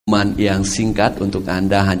Yang singkat untuk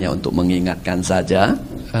Anda, hanya untuk mengingatkan saja.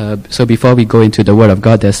 So before we go into the Word of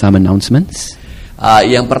God, there's some announcements.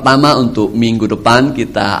 Yang pertama, untuk minggu depan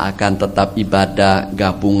kita akan tetap ibadah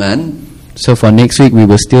gabungan. So for next week, we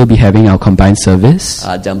will still be having our combined service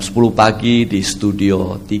Jam 10 pagi di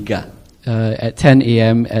Studio 3. at 10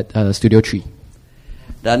 a.m. at Studio 3.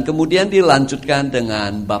 Dan kemudian dilanjutkan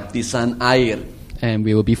dengan baptisan air. And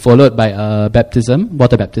we will be followed by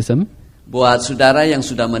water baptism. Buat saudara yang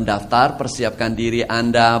sudah mendaftar, persiapkan diri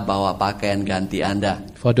Anda, bawa pakaian ganti Anda.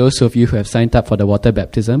 For those of you who have signed up for the water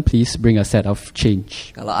baptism, please bring a set of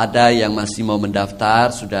change. Kalau ada yang masih mau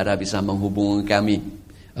mendaftar, saudara bisa menghubungi kami.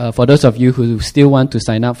 For those of you who still want to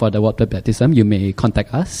sign up for the water baptism, you may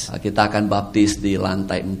contact us. Kita akan baptis di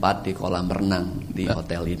lantai 4 di kolam renang di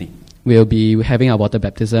hotel ini. We'll be having our water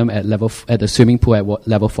baptism at the swimming pool at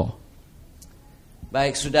level 4.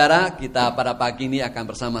 Baik saudara, kita pada pagi ini akan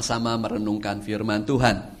bersama-sama merenungkan firman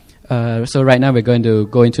Tuhan. So right now we're going to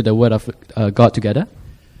go into the Word of God together.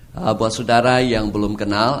 Buat saudara yang belum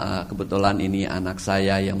kenal, kebetulan ini anak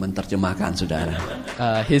saya yang menerjemahkan saudara.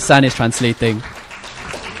 His son is translating.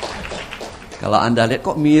 Kalau Anda lihat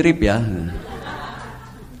kok mirip ya.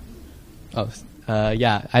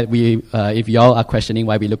 If y'all are questioning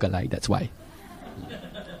why we look alike, that's why.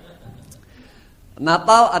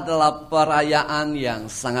 Natal adalah perayaan yang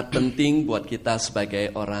sangat penting buat kita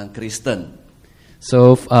sebagai orang Kristen.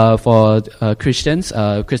 So for Christians,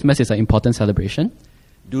 Christmas is an important celebration.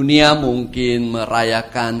 Dunia mungkin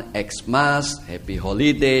merayakan Xmas, Happy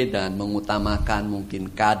Holiday, dan mengutamakan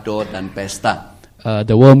mungkin kado dan pesta.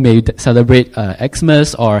 The world may celebrate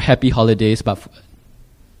Xmas or Happy Holidays, but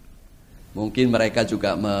mungkin mereka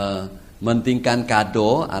juga mementingkan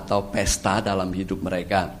kado atau pesta dalam hidup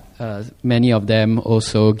mereka. Many of them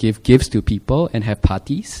also give gifts to people and have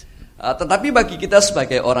parties. Tetapi bagi kita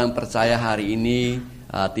sebagai orang percaya hari ini,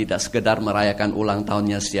 tidak sekedar merayakan ulang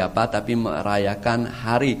tahunnya siapa, tapi merayakan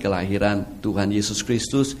hari kelahiran Tuhan Yesus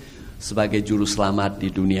Kristus sebagai juru selamat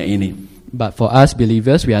di dunia ini. But for us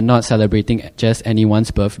believers, we are not celebrating just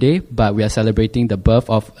anyone's birthday, but we are celebrating the birth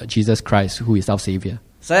of Jesus Christ, who is our Savior.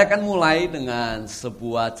 Saya akan mulai dengan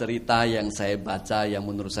sebuah cerita yang saya baca yang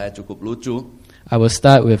menurut saya cukup lucu. I will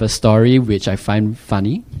start with a story which I find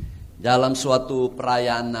funny. Dalam suatu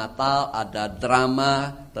perayaan Natal ada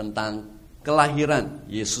drama tentang kelahiran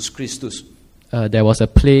Yesus Kristus. There was a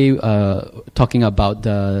play talking about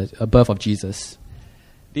the birth of Jesus.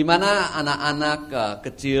 Di mana anak-anak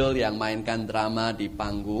kecil yang mainkan drama di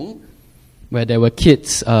panggung. Where there were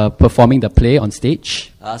kids performing the play on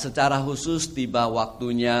stage. Secara khusus tiba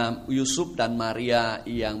waktunya Yusuf dan Maria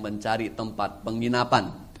yang mencari tempat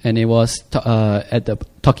penginapan. And it was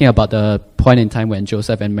talking about the point in time when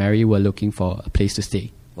Joseph and Mary were looking for a place to stay.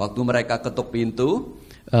 Waktu mereka ketuk pintu,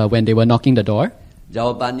 when they were knocking the door,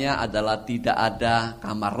 jawabannya adalah tidak ada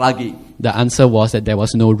kamar lagi. The answer was that there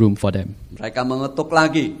was no room for them. Mereka mengetuk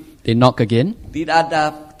lagi. They knock again. Tidak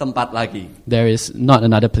ada tempat lagi. There is not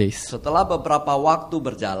another place. Setelah beberapa waktu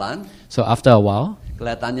berjalan, so after a while,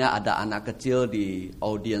 kelihatannya ada anak kecil di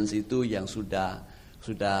audience itu yang sudah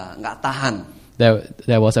nggak tahan.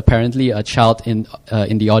 There was apparently a child in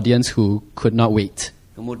the audience who could not wait.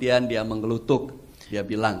 Kemudian dia menggelutuk, dia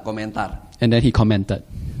bilang komentar. And then he commented,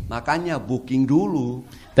 makanya booking dulu.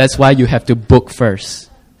 That's why you have to book first.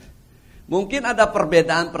 Mungkin ada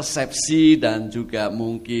perbedaan persepsi dan juga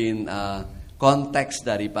mungkin konteks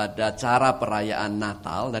daripada cara perayaan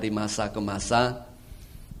Natal dari masa ke masa.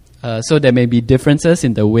 So there may be differences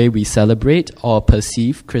in the way we celebrate or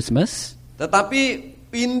perceive Christmas. Tetapi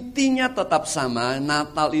intinya tetap sama.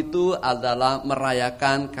 Natal itu adalah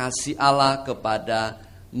merayakan kasih Allah kepada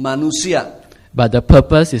manusia. But the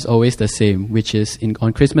purpose is always the same, which is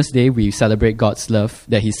on Christmas Day we celebrate God's love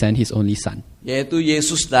that He sent His only Son. Yaitu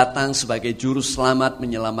Yesus datang sebagai juru selamat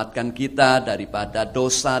menyelamatkan kita daripada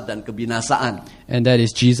dosa dan kebinasaan. And that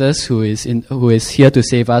is Jesus who is here to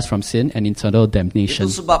save us from sin and eternal damnation.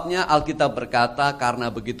 Itu sebabnya Alkitab berkata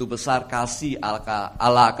karena begitu besar kasih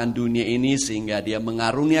Allah akan dunia ini sehingga Dia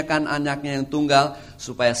mengaruniakan anaknya yang tunggal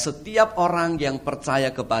supaya setiap orang yang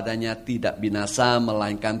percaya kepadanya tidak binasa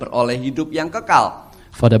melainkan beroleh hidup yang kekal.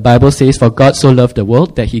 For the Bible says, "For God so loved the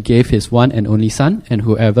world that He gave His one and only Son, and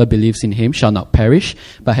whoever believes in Him shall not perish,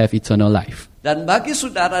 but have eternal life." Dan bagi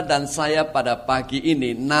saudara dan saya pada pagi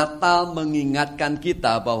ini, Natal mengingatkan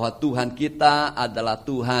kita bahwa Tuhan kita adalah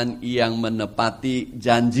Tuhan yang menepati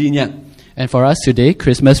janjinya. And for us today,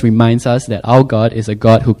 Christmas reminds us that our God is a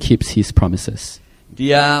God who keeps His promises.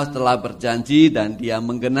 Dia telah berjanji dan Dia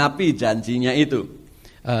menggenapi janjinya itu.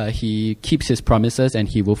 He keeps His promises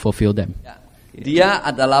and He will fulfill them. Dia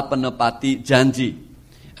adalah penepati janji.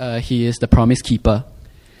 He is the promise keeper.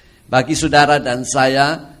 Bagi saudara dan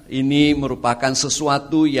saya, ini merupakan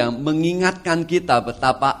sesuatu yang mengingatkan kita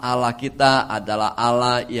betapa Allah kita adalah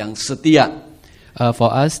Allah yang setia. For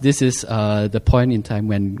us, this is the point in time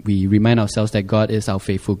when we remind ourselves that God is our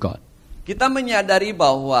faithful God. Kita menyadari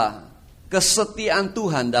bahwa kesetiaan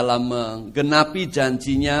Tuhan dalam menggenapi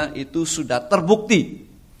janjinya itu sudah terbukti.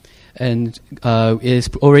 And it is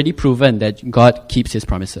already proven that God keeps His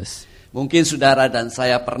promises. Mungkin saudara dan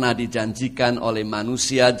saya pernah dijanjikan oleh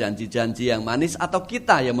manusia janji-janji yang manis, atau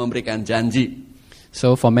kita yang memberikan janji.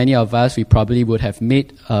 So for many of us, we probably would have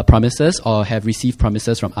made promises or have received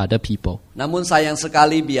promises from other people. Namun sayang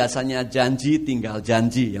sekali biasanya janji tinggal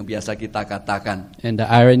janji yang biasa kita katakan. And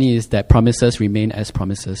the irony is that promises remain as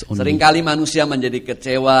promises only. Seringkali manusia menjadi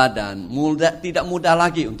kecewa dan tidak mudah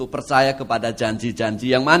lagi untuk percaya kepada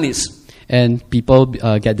janji-janji yang manis. And people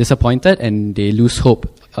get disappointed and they lose hope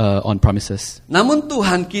on promises. Namun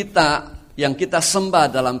Tuhan kita yang kita sembah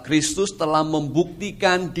dalam Kristus telah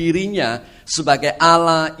membuktikan dirinya sebagai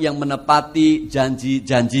Allah yang menepati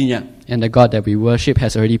janji-janjinya. And the God that we worship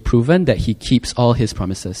has already proven that He keeps all His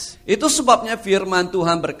promises. Itu sebabnya firman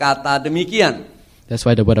Tuhan berkata demikian. That's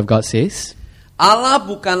why the Word of God says, Allah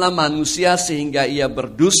bukanlah manusia sehingga ia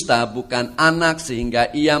berdusta, bukan anak sehingga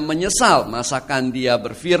ia menyesal. Masakan dia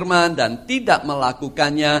berfirman dan tidak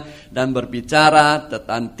melakukannya, dan berbicara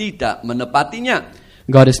dan tidak menepatinya.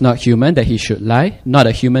 God is not human that He should lie, not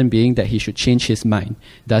a human being that He should change His mind.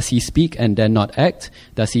 Does He speak and then not act?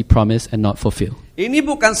 Does He promise and not fulfill? Ini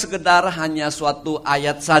bukan sekedar hanya suatu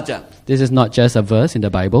ayat saja. This is not just a verse in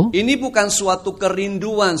the Bible. Ini bukan suatu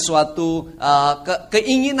kerinduan, suatu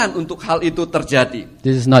keinginan untuk hal itu terjadi.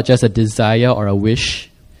 This is not just a desire or a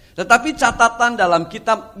wish. Tetapi catatan dalam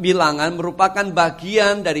kitab Bilangan merupakan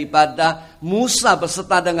bagian daripada Musa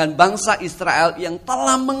beserta dengan bangsa Israel yang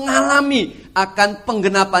telah mengalami akan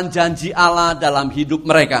penggenapan janji Allah dalam hidup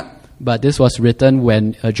mereka. But this was written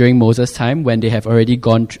when during Moses' time, when they have already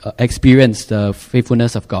experienced the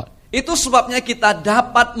faithfulness of God. Itu sebabnya kita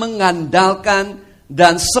dapat mengandalkan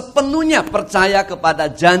dan sepenuhnya percaya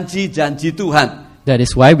kepada janji-janji Tuhan. That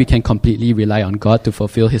is why we can completely rely on God to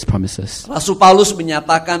fulfill His promises. Rasul Paulus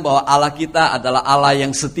menyatakan bahwa Allah kita adalah Allah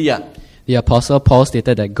yang setia. The Apostle Paul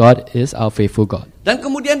stated that God is our faithful God. Dan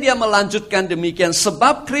kemudian dia melanjutkan demikian,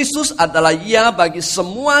 sebab Kristus adalah ya bagi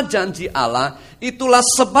semua janji Allah, itulah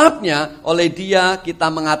sebabnya oleh dia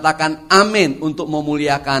kita mengatakan amin untuk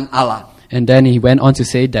memuliakan Allah. And then he went on to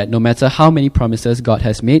say that no matter how many promises God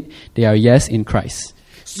has made, they are yes in Christ.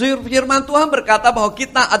 Firman Tuhan berkata bahwa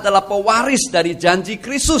kita adalah pewaris dari janji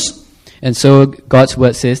Kristus. And so God's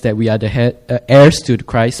word says that we are the heirs to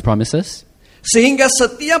Christ's promises. Sehingga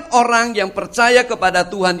setiap orang yang percaya kepada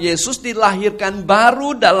Tuhan Yesus dilahirkan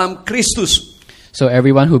baru dalam Kristus. So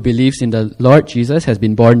everyone who believes in the Lord Jesus has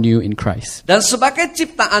been born new in Christ. Dan sebagai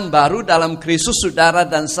ciptaan baru dalam Kristus, saudara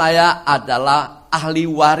dan saya adalah ahli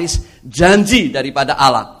waris janji daripada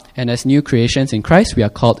Allah. And as new creations in Christ, we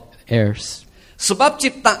are called heirs. Sebagai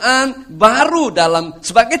ciptaan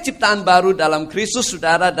baru dalam Kristus,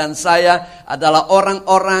 saudara dan saya adalah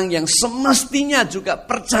orang-orang yang semestinya juga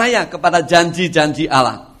percaya kepada janji-janji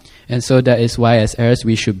Allah. And so that is why as heirs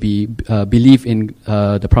we should believe in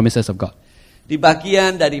the promises of God. Di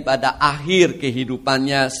bagian daripada akhir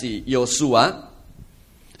kehidupannya si Yosua,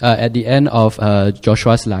 at the end of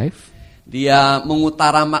Joshua's life, dia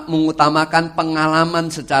mengutamakan pengalaman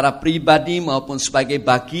secara pribadi maupun sebagai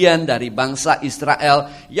bagian dari bangsa Israel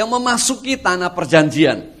yang memasuki tanah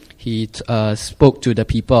perjanjian. He spoke to the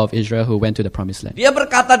people of Israel who went to the promised land. Dia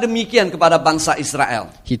berkata demikian kepada bangsa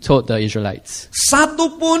Israel. He told the Israelites,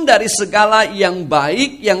 satu pun dari segala yang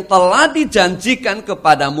baik yang telah dijanjikan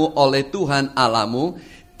kepadamu oleh Tuhan Allahmu,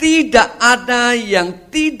 tidak ada yang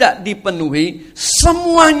tidak dipenuhi,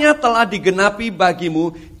 semuanya telah digenapi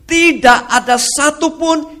bagimu. Tidak ada satu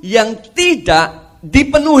pun yang tidak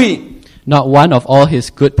dipenuhi. Not one of all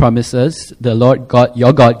His good promises the Lord God,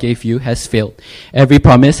 your God gave you has failed. Every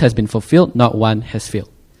promise has been fulfilled, not one has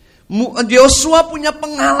failed. Yosua punya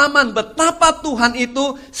pengalaman betapa Tuhan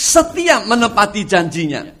itu setia menepati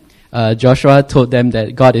janjinya. Joshua told them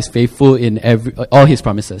that God is faithful in all His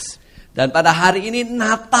promises. Dan pada hari ini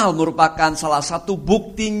Natal merupakan salah satu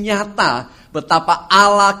bukti nyata betapa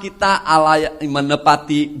Allah kita Allah yang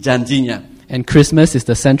menepati janjinya. And Christmas is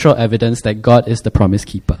the central evidence that God is the promise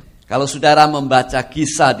keeper. Kalau saudara membaca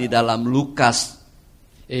kisah di dalam Lukas,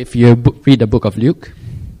 if you read the book of Luke,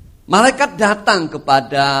 malaikat datang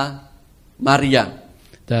kepada Maria.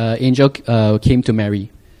 The angel came to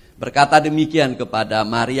Mary. Berkata demikian kepada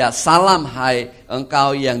Maria, salam hai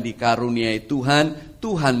engkau yang dikaruniai Tuhan,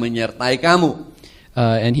 Tuhan menyertai kamu.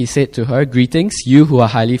 And he said to her, greetings, you who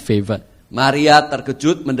are highly favored. Maria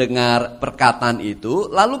terkejut mendengar perkataan itu,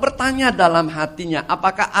 lalu bertanya dalam hatinya,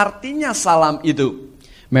 apakah artinya salam itu?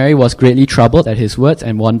 Mary was greatly troubled at his words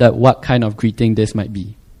and wondered what kind of greeting this might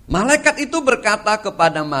be. Malaikat itu berkata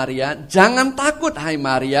kepada Maria, jangan takut hai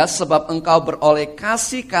Maria, sebab engkau beroleh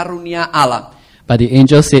kasih karunia Allah. But the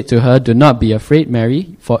angel said to her, "Do not be afraid,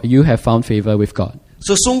 Mary, for you have found favor with God.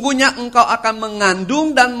 Sesungguhnya engkau akan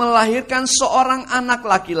mengandung dan melahirkan seorang anak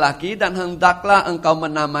laki-laki, dan hendaklah engkau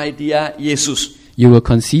menamai dia Yesus. You will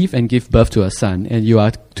conceive and give birth to a son, and you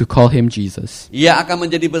are to call him Jesus. Ia akan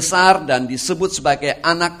menjadi besar dan disebut sebagai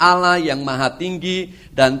anak Allah yang maha tinggi,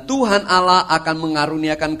 dan Tuhan Allah akan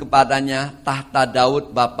mengaruniakan kepadanya tahta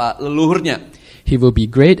Daud bapa leluhurnya." He will be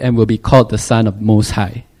great and will be called the Son of Most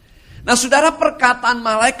High. Nah, saudara, perkataan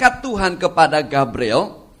malaikat Tuhan kepada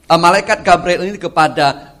malaikat Gabriel ini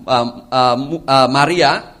kepada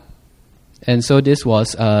Maria, And so this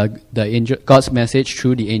was the angel, God's message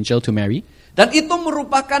through the angel to Mary. dan itu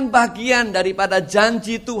merupakan bagian daripada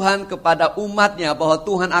janji Tuhan kepada umatnya bahwa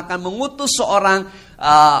Tuhan akan mengutus seorang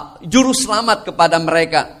juru selamat kepada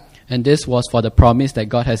mereka. And this was for the promise that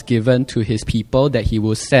God has given to his people that he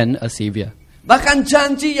will send a savior. Bahkan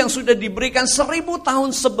janji yang sudah diberikan 1000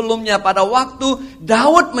 tahun sebelumnya pada waktu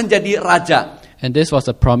Daud menjadi raja. And this was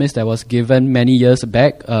a promise that was given many years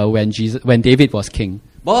back when David was king.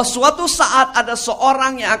 Bahwa suatu saat ada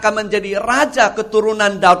seorang yang akan menjadi raja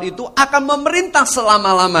keturunan Daud itu akan memerintah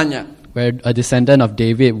selama-lamanya. Where a descendant of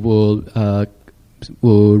David will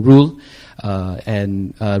rule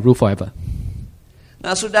and rule forever.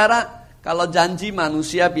 Nah, saudara, kalau janji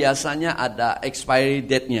manusia biasanya ada expiry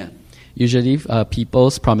date-nya. Usually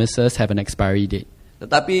people's promises have an expiry date.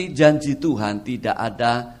 Tetapi janji Tuhan tidak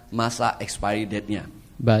ada masa expiry date-nya.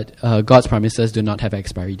 But God's promises do not have an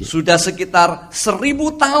expiry date. Sudah sekitar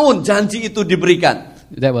 1000 tahun janji itu diberikan.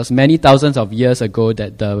 That was many thousands of years ago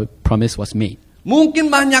that the promise was made. Mungkin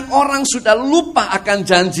banyak orang sudah lupa akan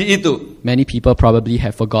janji itu. Many people probably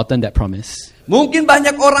have forgotten that promise. Mungkin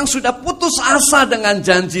banyak orang sudah putus asa dengan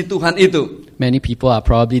janji Tuhan itu. Many people are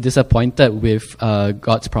probably disappointed with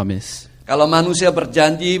God's promise. Kalau manusia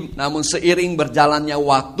berjanji, namun seiring berjalannya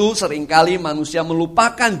waktu, seringkali manusia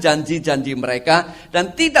melupakan janji-janji mereka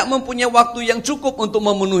dan tidak mempunyai waktu yang cukup untuk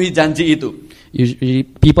memenuhi janji itu. Usually,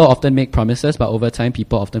 people often make promises, but over time,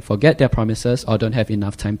 people often forget their promises or don't have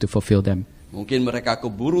enough time to fulfill them. Mungkin mereka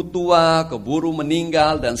keburu tua, keburu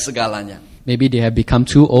meninggal, dan segalanya. Maybe they have become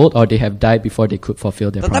too old or they have died before they could fulfill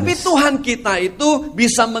their Tetapi promise. Tuhan kita itu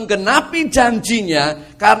bisa menggenapi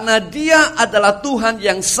janjinya karena Dia adalah Tuhan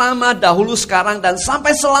yang sama dahulu, sekarang, dan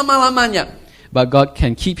sampai selama-lamanya. But God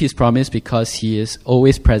can keep His promise because He is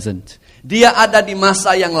always present. Dia ada di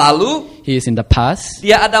masa yang lalu, He is in the past,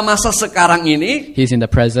 Dia ada masa sekarang ini, He is in the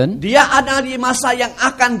present, Dia ada di masa yang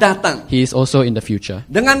akan datang. He is also in the future.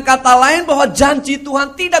 Dengan kata lain bahwa janji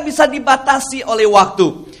Tuhan tidak bisa dibatasi oleh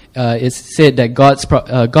waktu. It's said that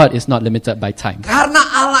God is not limited by time Karena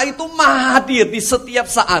Allah itu maha hadir di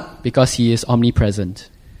setiap saat. because He is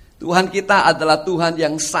omnipresent. Tuhan kita adalah Tuhan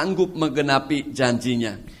yang sanggup menggenapi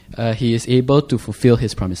janjinya. He is able to fulfill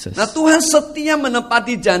His promises. Nah, Tuhan setia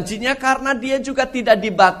menepati janjinya karena Dia juga tidak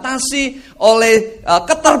dibatasi oleh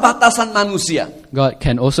keterbatasan manusia. God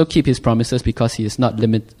can also keep His promises because He is not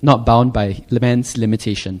bound by man's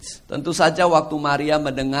limitations. Tentu saja waktu Maria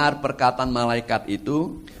mendengar perkataan malaikat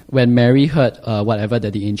itu, When Mary heard whatever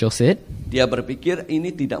that the angel said, dia berpikir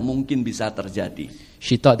ini tidak mungkin bisa terjadi.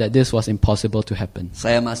 she thought that this was impossible to happen.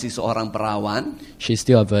 Saya masih seorang perawan, She's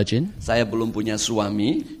still a virgin. saya belum punya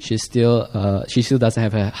suami. She still doesn't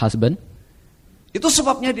have a husband. Itu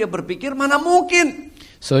sebabnya dia berpikir mana mungkin.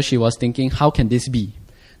 So she was thinking, how can this be?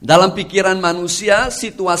 Dalam pikiran manusia,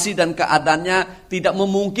 situasi dan keadaannya tidak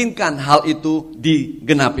memungkinkan hal itu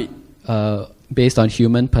digenapi. Based on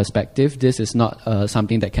human perspective, this is not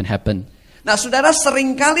something that can happen. Nah, saudara,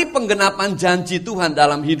 seringkali penggenapan janji Tuhan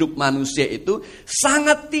dalam hidup manusia itu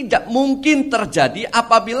sangat tidak mungkin terjadi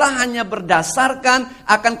apabila hanya berdasarkan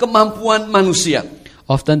akan kemampuan manusia.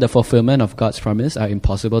 Often the fulfillment of God's promise are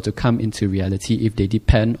impossible to come into reality if they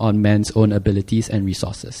depend on man's own abilities and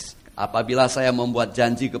resources. Apabila saya membuat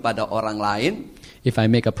janji kepada orang lain, If I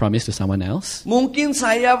make a promise to someone else, mungkin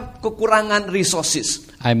saya kekurangan resources.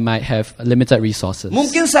 I might have limited resources.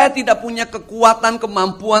 Mungkin saya tidak punya kekuatan,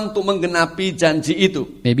 kemampuan untuk menggenapi janji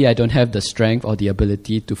itu. Maybe I don't have the strength or the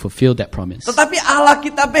ability to fulfill that promise. Tetapi Allah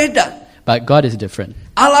kita beda. But God is different.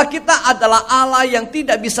 Allah kita adalah Allah yang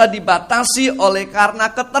tidak bisa dibatasi oleh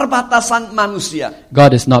karena keterbatasan manusia.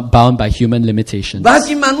 God is not bound by human limitations.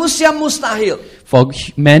 Bagi manusia mustahil. For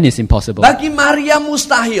man is impossible. Bagi Maria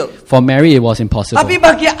mustahil. For Mary it was impossible. Tapi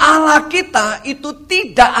bagi Allah kita itu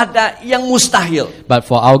tidak ada yang mustahil. But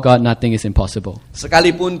for our God nothing is impossible.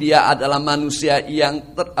 Sekalipun dia adalah manusia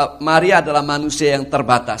Maria adalah manusia yang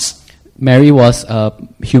terbatas. Mary was a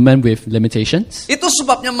human with limitations. Itu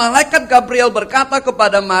sebabnya malaikat Gabriel berkata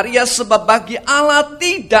kepada Maria, sebab bagi Allah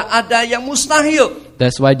tidak ada yang mustahil.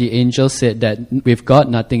 That's why the angel said that with God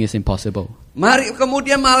nothing is impossible.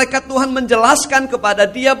 Kemudian malaikat Tuhan menjelaskan kepada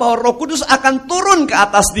dia bahwa Roh Kudus akan turun ke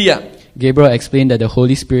atas dia. Gabriel explained that the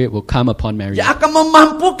Holy Spirit will come upon Mary. Dia akan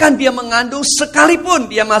memampukan dia mengandung sekalipun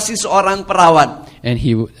dia masih seorang perawan. And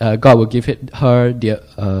God will give her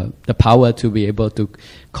the power to be able to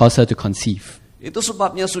cause her to conceive. Itu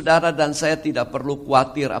sebabnya saudara dan saya tidak perlu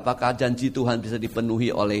khawatir apakah janji Tuhan bisa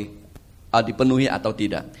dipenuhi atau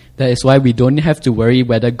tidak. That is why we don't have to worry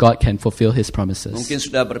whether God can fulfill His promises. Mungkin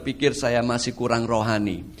sudah berpikir saya masih kurang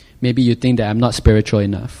rohani. Maybe you think that I'm not spiritual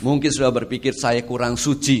enough. Mungkin sudah berpikir saya kurang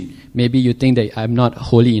suci. Maybe you think that I'm not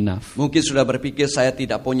holy enough. Mungkin sudah berpikir saya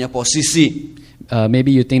tidak punya posisi.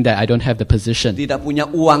 Maybe you think that I don't have the position. Tidak punya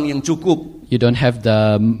uang yang cukup. You don't have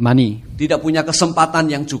the money. Tidak punya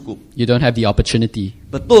kesempatan yang cukup. You don't have the opportunity.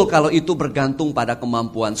 Betul kalau itu bergantung pada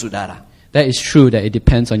kemampuan saudara. That is true that it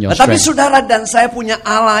depends on your Tetapi strength. saudara dan saya punya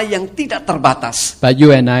Allah yang tidak terbatas. But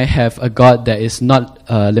you and I have a God that is not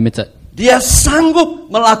limited. Dia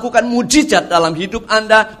sanggup melakukan mujizat dalam hidup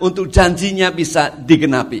Anda untuk janjinya bisa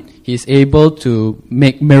digenapi. He is able to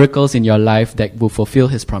make miracles in your life that will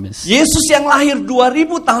fulfill His promise. Yesus yang lahir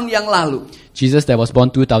 2000 tahun yang lalu, Jesus that was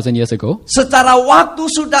born 2,000 years ago, secara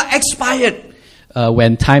waktu sudah expired.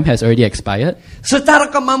 when time has already expired,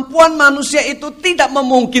 Secara kemampuan manusia itu tidak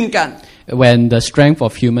memungkinkan. when the strength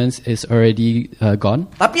of humans is already gone.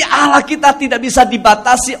 Tapi Allah kita tidak bisa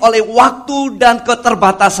dibatasi oleh waktu dan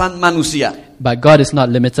keterbatasan manusia. But God is not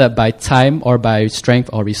limited by time or by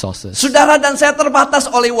strength or resources. Saudara dan saya terbatas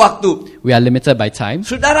oleh waktu. We are limited by time.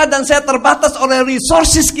 Saudara dan saya terbatas oleh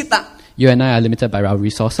resources kita. You and I are limited by our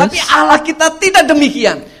resources. Tapi Allah kita tidak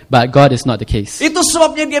demikian. But God is not the case. Itu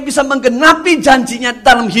sebabnya dia bisa menggenapi janjinya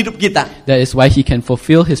dalam hidup kita. That is why He can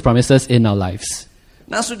fulfill His promises in our lives.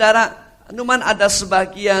 Nah saudara, cuman ada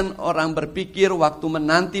sebagian orang berpikir waktu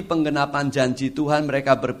menanti penggenapan janji Tuhan,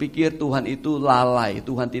 mereka berpikir Tuhan itu lalai,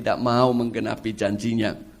 Tuhan tidak mau menggenapi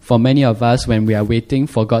janjinya. For many of us, when we are waiting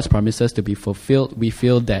for God's promises to be fulfilled, we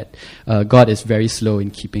feel that God is very slow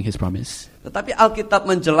in keeping His promise. Tetapi Alkitab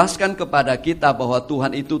menjelaskan kepada kita bahwa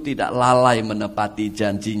Tuhan itu tidak lalai menepati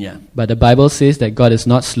janjinya. But the Bible says that God is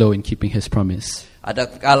not slow in keeping His promise. Ada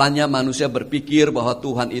kalanya manusia berpikir bahwa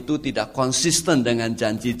Tuhan itu tidak konsisten dengan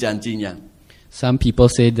janji-janjinya. Some people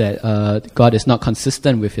say that God is not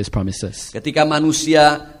consistent with His promises. Ketika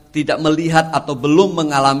manusia tidak melihat atau belum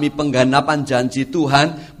mengalami penggenapan janji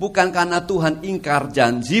Tuhan, bukan karena Tuhan ingkar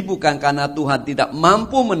janji, bukan karena Tuhan tidak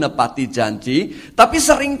mampu menepati janji, tapi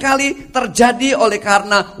seringkali terjadi oleh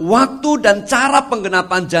karena waktu dan cara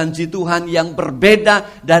penggenapan janji Tuhan yang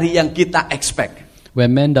berbeda dari yang kita expect.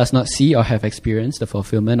 When man does not see or have experienced the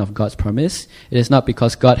fulfillment of God's promise, it is not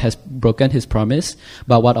because God has broken His promise,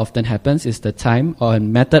 but what often happens is the time or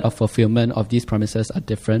method of fulfillment of these promises are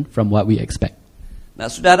different from what we expect. Nah,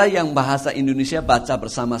 saudara yang bahasa Indonesia baca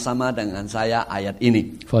bersama-sama dengan saya ayat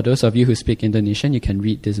ini. For those of you who speak Indonesian, you can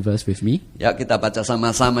read this verse with me. Ya, kita baca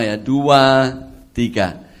sama-sama ya. 2,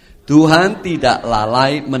 3. Tuhan tidak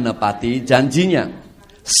lalai menepati janjinya.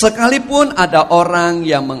 Sekalipun ada orang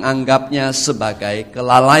yang menganggapnya sebagai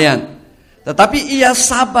kelalaian, tetapi Ia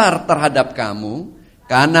sabar terhadap kamu,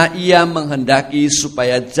 karena Ia menghendaki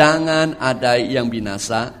supaya jangan ada yang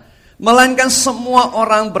binasa, melainkan semua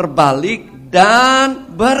orang berbalik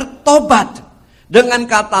dan bertobat. Dengan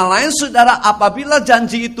kata lain, saudara, apabila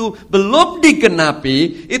janji itu belum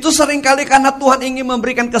digenapi, itu seringkali karena Tuhan ingin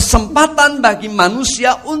memberikan kesempatan bagi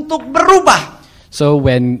manusia untuk berubah. So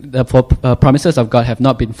when the promises of God have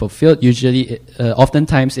not been fulfilled, usually,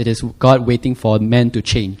 oftentimes it is God waiting for men to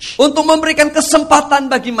change. Untuk memberikan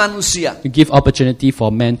kesempatan bagi manusia. To give opportunity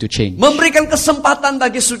for men to change. Memberikan kesempatan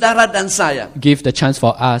bagi saudara dan saya. Give the chance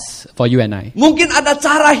for us, for you and I. Mungkin ada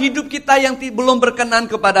cara hidup kita yang belum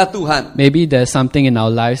berkenan kepada Tuhan. Maybe there's something in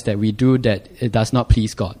our lives that we do that it does not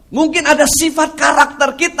please God. Mungkin ada sifat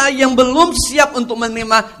karakter kita yang belum siap untuk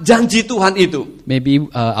menerima janji Tuhan itu. Maybe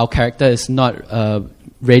our character is not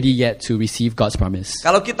ready yet to receive God's promise.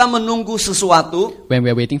 Kalau kita menunggu sesuatu, When we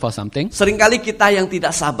are waiting for something, seringkali kita yang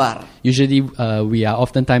tidak sabar. usually we are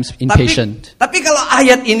oftentimes impatient. Tapi kalau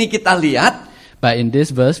ayat ini kita lihat, But in this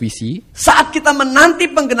verse we see, saat kita menanti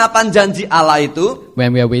penggenapan janji Allah itu, when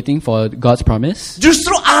we are waiting for God's promise,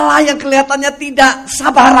 justru Allah yang kelihatannya tidak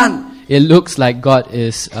sabaran. it looks like God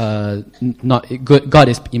is not good.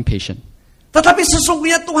 God is impatient. Tetapi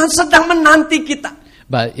sesungguhnya Tuhan sedang menanti kita.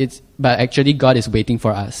 But actually God is waiting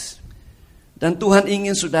for us. Dan Tuhan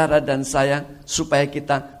ingin saudara dan saya supaya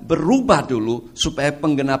kita berubah dulu supaya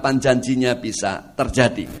penggenapan janjinya bisa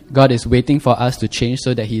terjadi. God is waiting for us to change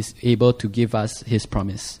so that He's able to give us His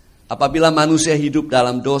promise. Apabila manusia hidup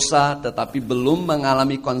dalam dosa tetapi belum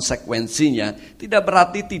mengalami konsekuensinya, tidak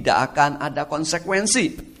berarti tidak akan ada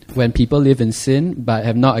konsekuensi. When people live in sin but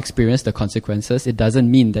have not experienced the consequences, it doesn't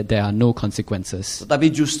mean that there are no consequences.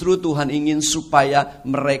 Tetapi justru Tuhan ingin supaya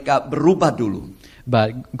mereka berubah dulu.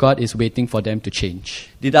 But God is waiting for them to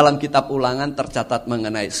change. Di dalam kitab Ulangan tercatat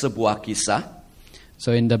mengenai sebuah kisah.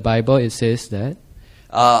 So in the Bible it says that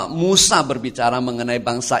Musa berbicara mengenai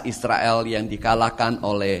bangsa Israel yang dikalahkan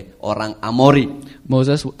oleh orang Amori.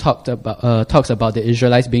 Moses talks about the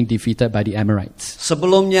Israelites being defeated by the Amorites.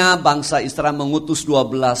 Sebelumnya bangsa Israel mengutus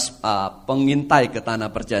 12 pengintai ke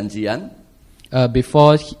tanah perjanjian.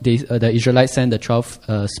 Before the Israelites sent the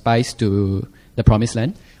 12 spies to the promised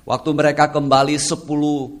land. Waktu mereka kembali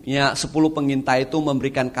 10 pengintai itu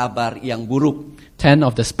memberikan kabar yang buruk. 10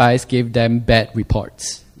 of the spies gave them bad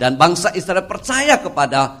reports. Dan bangsa Israel percaya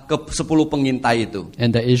kepada 10 pengintai itu. And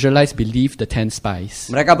the Israelites believed the 10 spies.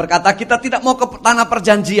 Mereka berkata, kita tidak mau ke tanah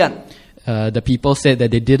perjanjian. The people said that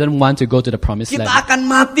they didn't want to go to the promised Kita land. akan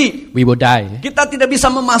mati. We will die. Kita tidak bisa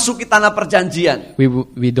memasuki tanah perjanjian.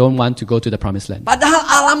 We don't want to go to the promised land. Padahal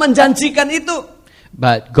Allah menjanjikan itu.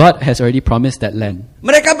 But God has already promised that land.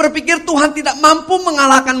 Mereka berpikir Tuhan tidak mampu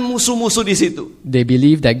mengalahkan musuh-musuh di situ. They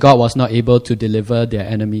believed that God was not able to deliver their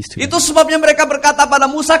enemies to them. Itu sebabnya mereka berkata pada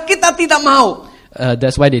Musa, kita tidak mau.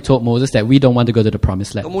 That's why they told Moses that we don't want to go to the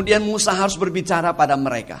promised land. Kemudian Musa harus berbicara pada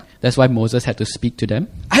mereka. That's why Moses had to speak to them.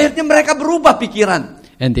 Akhirnya mereka berubah pikiran.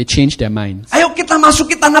 And they changed their minds. Ayo kita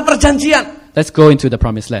masuki tanah perjanjian. Let's go into the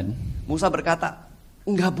promised land. Musa berkata,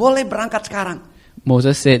 enggak boleh berangkat sekarang.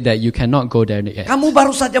 Moses said that you cannot go there yet. Kamu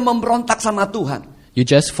baru saja memberontak sama Tuhan. You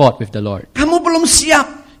just fought with the Lord. Kamu belum siap.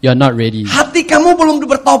 You're not ready. Hati kamu belum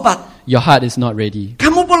bertobat. Your heart is not ready.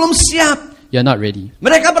 Kamu belum siap. You're not ready.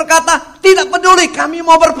 Mereka berkata, tidak peduli, kami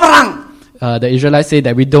mau berperang. The Israelites say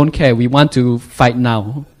that we don't care. We want to fight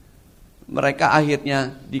now. Mereka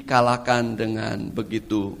akhirnya dikalahkan dengan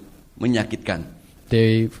begitu menyakitkan.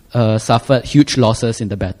 They suffered huge losses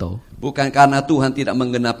in the battle. Bukan karena Tuhan tidak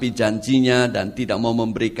menggenapi janjinya dan tidak mau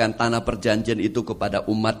memberikan tanah perjanjian itu kepada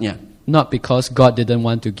umatnya. Not because God didn't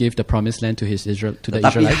want to give the promised land to the Tetapi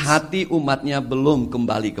Israelites. hati umatnya belum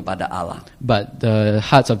kembali kepada Allah. But the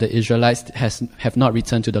hearts of the Israelites have not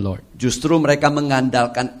returned to the Lord. Justru mereka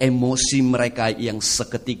mengandalkan emosi mereka yang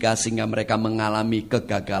seketika sehingga mereka mengalami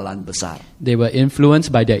kegagalan besar. They were influenced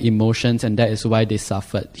by their emotions and that is why they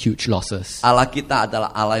suffered huge losses. Allah kita adalah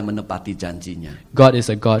Allah yang menepati janjinya. God is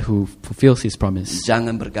a God who fulfills His promise.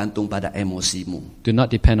 Jangan bergantung pada emosimu. Do not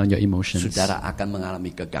depend on your emotions. Saudara akan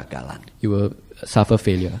mengalami kegagalan. You will suffer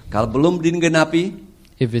failure. Kalau belum digenapi,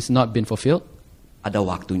 If it's not been fulfilled, ada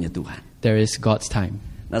waktunya Tuhan. there is God's time.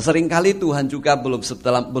 Nah, seringkali Tuhan juga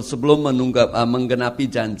sebelum menggenapi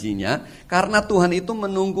janjinya, karena Tuhan itu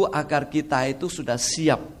menunggu agar kita itu sudah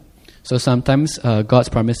siap. So sometimes God's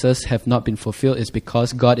promises have not been fulfilled is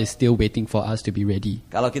because God is still waiting for us to be ready.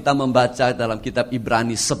 Kalau kita membaca dalam kitab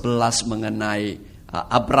Ibrani 11 mengenai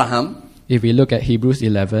Abraham, If we look at Hebrews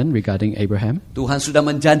 11 regarding Abraham, Tuhan sudah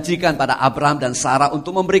menjanjikan pada Abraham dan Sarah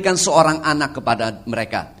untuk memberikan seorang anak kepada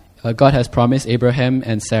mereka. God has promised Abraham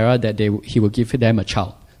and Sarah that He will give them a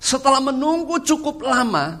child. Setelah menunggu cukup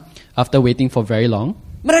lama, After waiting for very long,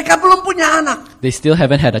 mereka belum punya anak. they still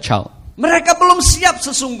haven't had a child. Mereka belum siap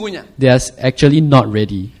sesungguhnya. They are actually not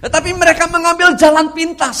ready, Tetapi mereka mengambil jalan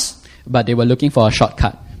pintas. but they were looking for a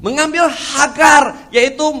shortcut. Mengambil Hagar,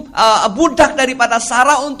 yaitu budak daripada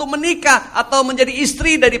Sarah untuk menikah atau menjadi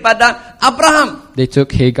istri daripada Abraham. They took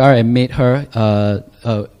Hagar and made her,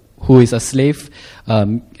 who is a slave,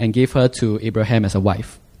 and gave her to Abraham as a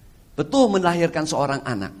wife. Betul, melahirkan seorang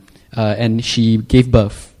anak. And she gave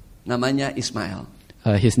birth. Namanya Ismail.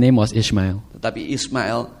 His name was Ishmael. Tetapi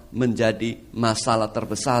Ismail menjadi masalah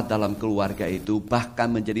terbesar dalam keluarga itu, bahkan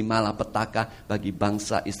menjadi malapetaka bagi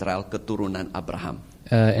bangsa Israel keturunan Abraham.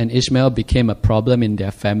 And Ishmael became a problem in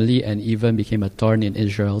their family and even became a thorn in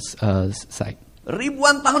Israel's side.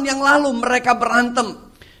 Ribuan tahun yang lalu mereka berantem.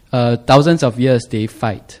 Thousands of years they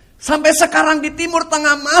fight. Sampai sekarang di Timur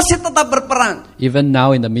Tengah masih tetap berperang. Even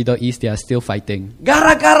now in the Middle East, they are still fighting.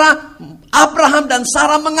 Gara-gara Abraham dan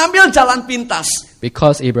Sarah mengambil jalan pintas.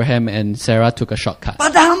 Because Abraham and Sarah took a shortcut.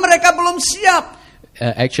 Padahal mereka belum siap.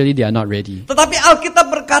 Actually, they are not ready. Tetapi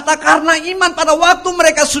Alkitab berkata karena iman pada waktu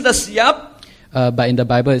mereka sudah siap. But in the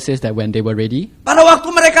Bible, it says that when they were ready, Pada waktu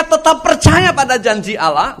mereka tetap percaya pada janji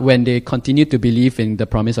Allah. when they continued to believe in the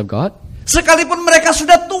promise of God, Sekalipun mereka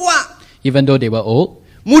sudah tua. even though they were old,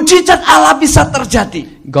 Mujizat Allah bisa terjadi.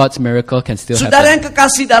 God's miracle can still Saudara yang happen.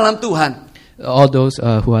 kekasih dalam Tuhan. All those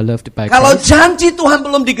who are loved by Kalau Christ, janji Tuhan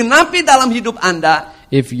belum digenapi dalam hidup Anda,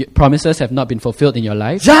 if promises have not been fulfilled in your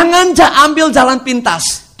life, jangan ambil jalan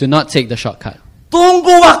pintas. do not take the shortcut.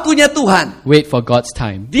 Tunggu waktunya Tuhan. Wait for God's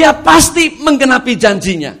time. Dia pasti menggenapi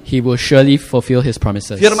janjinya. He will surely fulfill His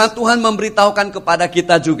promises. Firman Tuhan memberitahukan kepada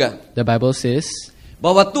kita juga The Bible says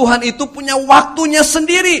bahwa Tuhan itu punya waktunya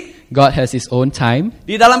sendiri. God has His own time.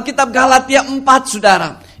 Di dalam kitab Galatia 4,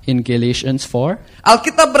 saudara, In Galatians 4,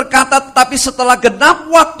 Alkitab berkata, tetapi setelah genap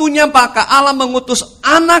waktunya maka Allah mengutus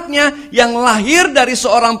anaknya yang lahir dari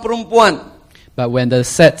seorang perempuan. but when the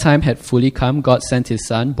set time had fully come, God sent His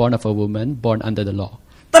Son, born of a woman, born under the law.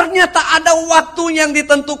 Ternyata ada waktu yang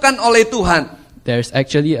ditentukan oleh Tuhan. There's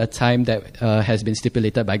actually a time that has been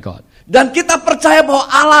stipulated by God. Dan kita percaya bahwa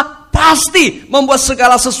Allah pasti membuat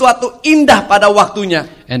segala sesuatu indah pada waktunya.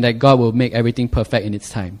 And that God will make everything perfect in its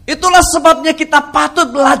time. Itulah sebabnya kita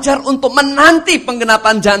patut belajar untuk menanti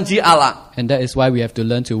penggenapan janji Allah. And that is why we have to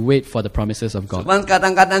learn to wait for the promises of God. Cuman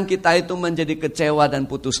kadang-kadang kita itu menjadi kecewa dan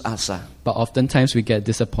putus asa. But oftentimes we get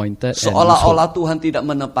disappointed and lose hope Seolah-olah Tuhan tidak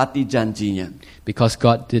menepati janjinya. because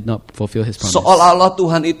God did not fulfill His promise. Seolah-olah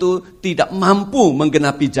Tuhan itu tidak mampu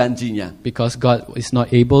menggenapi janjinya. Because God is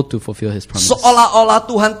not able to fulfill His promise. Seolah-olah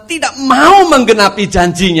Tuhan tidak mau menggenapi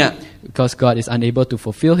janjinya. Because God is unable to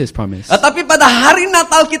fulfill His promise. Tetapi pada hari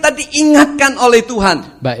Natal kita diingatkan oleh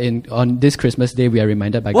Tuhan But on this Christmas day, we are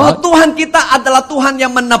reminded by bahwa God Tuhan kita adalah Tuhan yang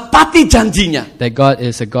menepati janjinya. that God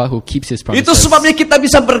is a God who keeps His promises. Itu sebabnya kita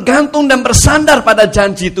bisa bergantung dan bersandar pada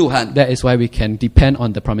janji Tuhan. That is why we can depend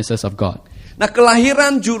on the promises of God. Nah,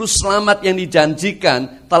 kelahiran juru selamat yang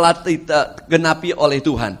dijanjikan telah digenapi oleh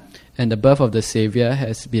Tuhan. And the birth of the Savior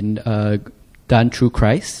has been done through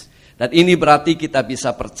Christ. Dan ini berarti kita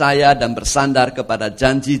bisa percaya dan bersandar kepada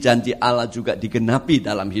janji-janji Allah juga digenapi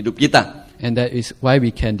dalam hidup kita. And that is why we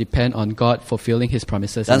can depend on God fulfilling His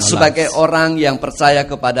promises in Dan our sebagai lives. orang yang percaya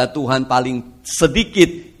kepada Tuhan, paling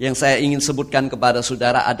sedikit yang saya ingin sebutkan kepada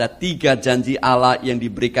saudara, ada 3 janji Allah yang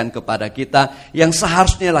diberikan kepada kita, yang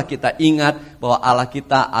seharusnya lah kita ingat bahwa Allah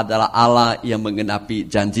kita adalah Allah yang menggenapi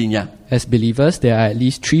janjinya. As believers, there are at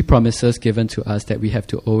least 3 promises given to us that we have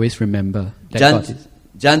to always remember. That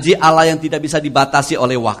Janji Allah yang tidak bisa dibatasi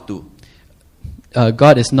oleh waktu.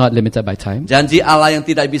 God is not limited by time. Janji Allah yang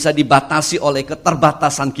tidak bisa dibatasi oleh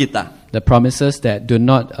keterbatasan kita. The promises that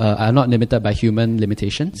are not limited by human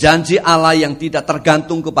limitations. Janji Allah yang tidak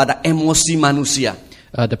tergantung kepada emosi manusia.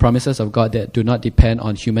 The promises of God that do not depend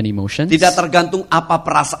on human emotions. Tidak tergantung apa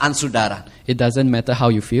perasaan saudara. It doesn't matter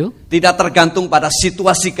how you feel. Tidak tergantung pada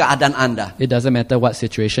situasi keadaan Anda. It doesn't matter what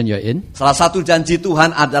situation you're in. Salah satu janji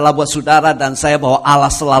Tuhan adalah buat saudara dan saya bahwa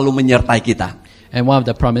Allah selalu menyertai kita. And one of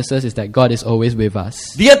the promises is that God is always with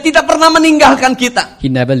us. Dia tidak pernah meninggalkan kita.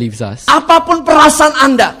 He never leaves us. Apapun perasaan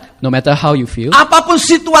Anda, No matter how you feel, apapun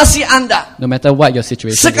situasi Anda, no matter what your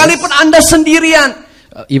situation sekalipun is, Anda sendirian,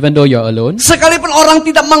 even though you're alone, sekalipun orang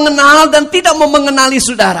tidak mengenal dan tidak mau mengenali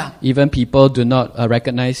saudara, even people do not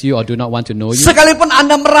recognize you or do not want to know you, sekalipun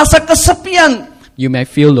Anda merasa kesepian, you may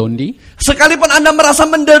feel lonely, sekalipun Anda merasa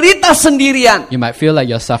menderita sendirian, you might feel like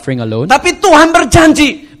you're suffering alone, tapi Tuhan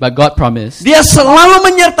berjanji, but God promised Dia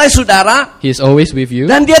selalu menyertai saudara He is always with you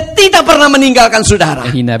dan Dia tidak pernah meninggalkan saudara.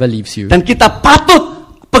 and He never leaves you. Dan kita patut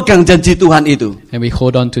pegang janji Tuhan itu. And we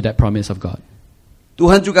hold on to that promise of God.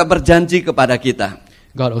 Tuhan juga berjanji kepada kita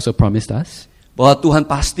God also promised us bahwa Tuhan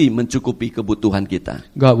pasti mencukupi kebutuhan kita.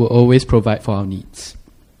 God will always provide for our needs.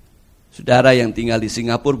 Saudara yang tinggal di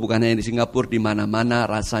Singapura, bukan hanya di Singapura, di mana-mana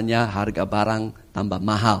rasanya harga barang tambah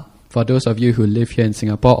mahal. For those of you who live here in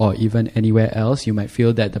Singapore or even anywhere else, you might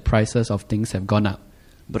feel that the prices of things have gone up.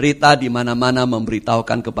 Berita di mana-mana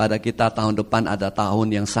memberitahukan kepada kita tahun depan ada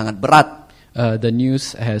tahun yang sangat berat. The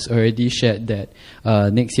news has already shared that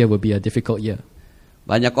next year will be a difficult year.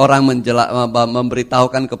 Banyak orang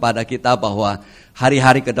memberitahukan kepada kita bahwa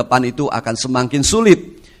hari-hari ke depan itu akan semakin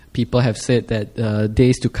sulit. People have said that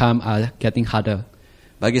days to come are getting harder.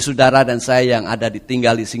 Bagi saudara dan saya yang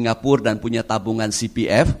tinggal di Singapura dan punya tabungan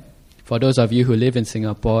CPF, For those of you who live in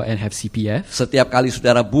Singapore and have CPF, setiap kali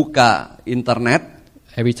saudara buka internet,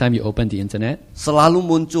 Every time you open the internet, selalu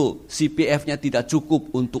muncul CPF-nya tidak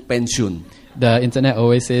cukup untuk pensiun. the internet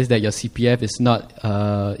always says that your CPF is not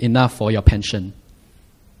enough for your pension.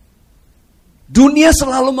 Dunia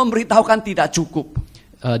selalu memberitahukan tidak cukup.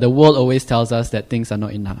 The world always tells us that things are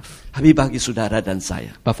not enough. Tapi bagi saudara dan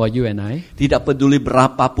saya, But for you and I, tidak peduli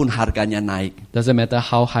berapapun harganya naik, doesn't matter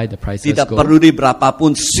how high the prices tidak go, peduli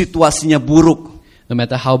berapapun situasinya buruk, no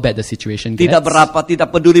matter how bad the situation tidak gets,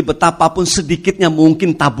 peduli betapapun sedikitnya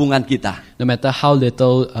mungkin tabungan kita. no matter how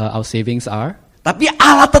little our savings are, Tapi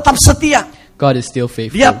Allah tetap setia. God is still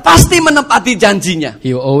faithful. Dia pasti menepati janjinya.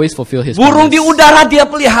 He will always fulfill His Burung di promise. udara dia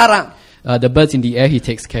pelihara. The birds in the air He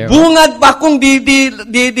takes care of. Bunga bakung di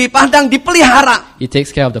padang dipelihara. He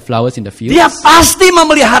takes care of the flowers in the fields. Dia pasti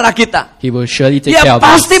memelihara kita. He will surely take Dia care of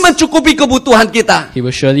pasti us. mencukupi kebutuhan kita. He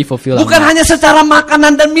will surely fulfill our Bukan needs. hanya secara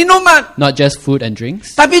makanan dan minuman, Not just food and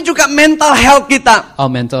drinks, tapi juga mental health kita, our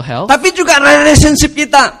mental health tapi juga relationship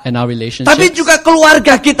kita, and our tapi relationships, juga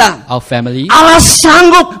keluarga kita. our family. Allah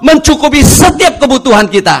sanggup mencukupi setiap kebutuhan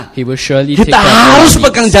kita. He will surely take Kita care of harus our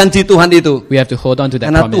pegang needs. janji Tuhan itu. We have to hold on to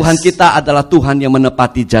that Karena Tuhan promise. kita adalah Tuhan yang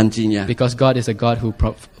menepati janjinya. Because God is a God who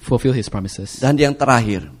fulfill His promises. Dan yang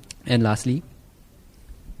terakhir, And lastly,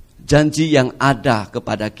 janji yang ada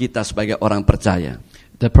kepada kita sebagai orang percaya,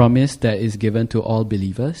 the promise that is given to all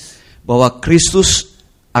believers, bahwa Kristus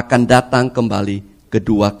akan datang kembali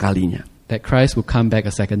kedua kalinya. that Christ will come back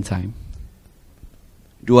a second time.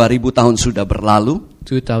 2000 tahun sudah berlalu,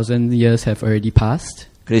 2000 years have already passed.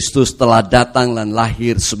 Kristus telah datang dan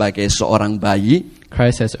lahir sebagai seorang bayi.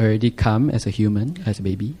 Christ has already come as a human, as a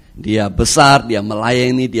baby. Dia besar, dia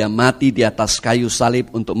melayani, dia mati di atas kayu salib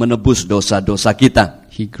untuk menebus dosa-dosa kita.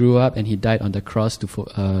 He grew up and He died on the cross to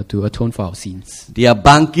atone for our sins. Dia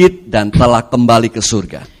bangkit dan telah kembali ke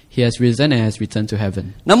surga. He has risen and has returned to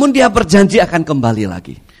heaven. Namun dia berjanji akan kembali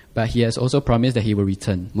lagi. But He has also promised that He will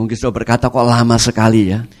return. Mungkin saudara berkata, kok lama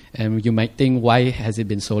sekali ya? And you might think, why has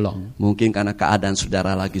it been so long? Mungkin karena keadaan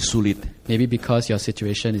saudara lagi sulit. Maybe because your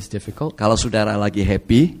situation is difficult. Kalau saudara lagi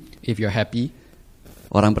happy, If you're happy,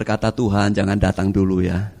 orang berkata, Tuhan jangan datang dulu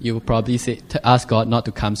ya. you will probably ask God not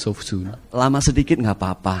to come so soon. Lama sedikit nggak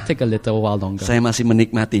apa-apa. Take a little while longer. Saya masih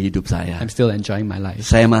menikmati hidup saya. I'm still enjoying my life.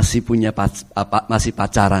 Saya masih punya masih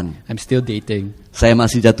pacaran. I'm still dating. Saya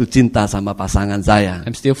masih jatuh cinta sama pasangan saya.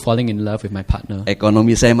 I'm still falling in love with my partner.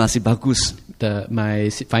 Ekonomi saya masih bagus.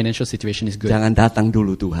 My financial situation is good. Jangan datang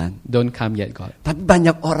dulu Tuhan. Don't come yet, God. Tapi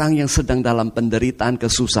banyak orang yang sedang dalam penderitaan,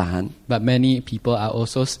 kesusahan. But many people are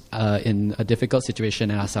also in a difficult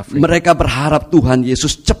situation and are suffering. Mereka berharap Tuhan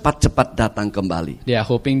Yesus cepat-cepat datang kembali. They are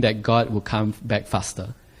hoping that God will come back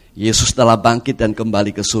faster. Yesus telah bangkit dan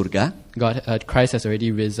kembali ke surga. Christ has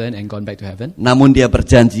already risen and gone back to heaven. Namun dia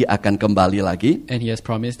berjanji akan kembali lagi. And He has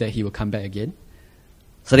promised that He will come back again.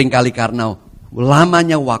 Seringkali karena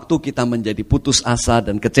lamanya waktu kita menjadi putus asa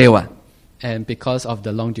dan kecewa. And because of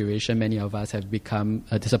the long duration, many of us have become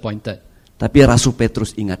disappointed. Tapi Rasul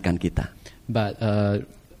Petrus ingatkan kita But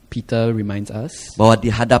Peter reminds us, bahwa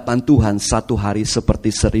di hadapan Tuhan satu hari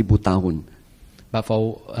seperti 1000 tahun. but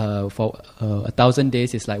for 1,000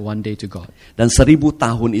 days is like one day to God. Dan 1000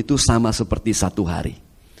 tahun itu sama seperti satu hari.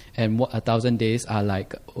 And 1,000 days are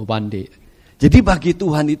like one day. Jadi bagi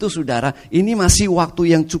Tuhan itu saudara, ini masih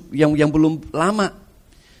waktu yang belum lama.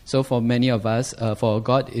 So for many of us, for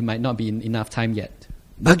God, it might not be enough time yet.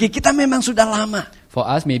 Bagi kita memang sudah lama. For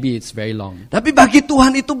us, maybe it's very long. Tapi bagi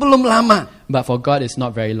Tuhan itu belum lama. But for God, it's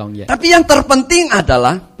not very long yet. Tapi yang terpenting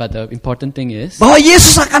adalah But the important thing is, bahwa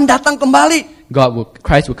Yesus akan datang kembali.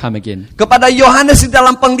 Christ will come again. Kepada Yohanes di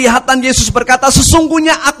dalam penglihatan Yesus berkata,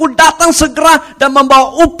 sesungguhnya aku datang segera dan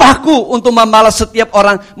membawa upahku untuk membalas setiap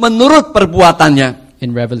orang menurut perbuatannya.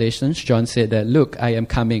 In Revelations, John said that, look, I am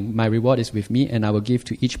coming. My reward is with me, and I will give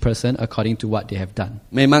to each person according to what they have done.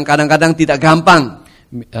 Memang kadang-kadang tidak gampang,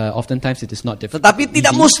 Oftentimes it is not difficult. tetapi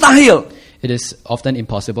tidak Easy. mustahil. It is often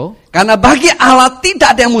impossible. Karena bagi Allah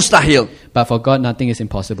tidak ada yang mustahil. But for God, nothing is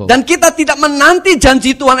impossible. Dan kita tidak menanti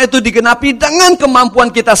janji Tuhan itu digenapi dengan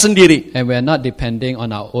kemampuan kita sendiri. And we are not depending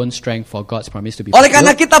on our own strength for God's promise to be Oleh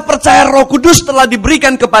karena fulfilled. kita percaya Roh Kudus telah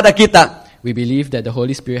diberikan kepada kita. We believe that the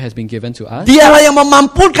Holy Spirit has been given to us, Dialah yang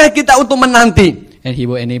memampukan kita untuk menanti. and He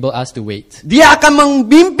will enable us to wait. Dia akan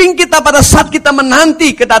membimbing kita pada saat kita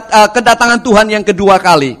menanti kedatangan Tuhan yang kedua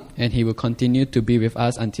kali. And He will continue to be with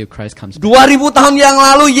us until Christ comes back. 2000 tahun yang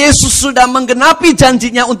lalu Yesus sudah menggenapi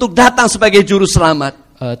janjinya untuk datang sebagai juru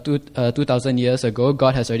selamat. 2,000 years ago,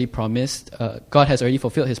 God has already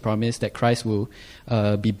fulfilled His promise that Christ will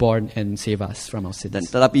be born and save us from our Dan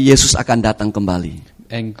sins, tetapi Yesus akan datang kembali.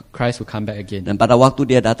 and Christ will come back again. Dan pada waktu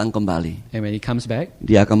dia datang kembali, And when He comes back,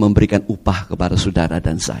 dia akan memberikan upah kepada saudara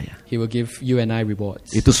dan saya. He will give you and I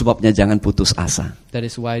rewards. Itu sebabnya jangan putus asa, That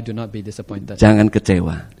is why do not be disappointed. jangan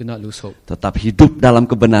kecewa. Do not lose hope. Tetap hidup dalam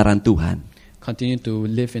kebenaran Tuhan. Continue to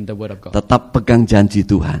live in the Word of God. Tetap pegang janji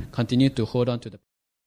Tuhan. Continue to hold on to the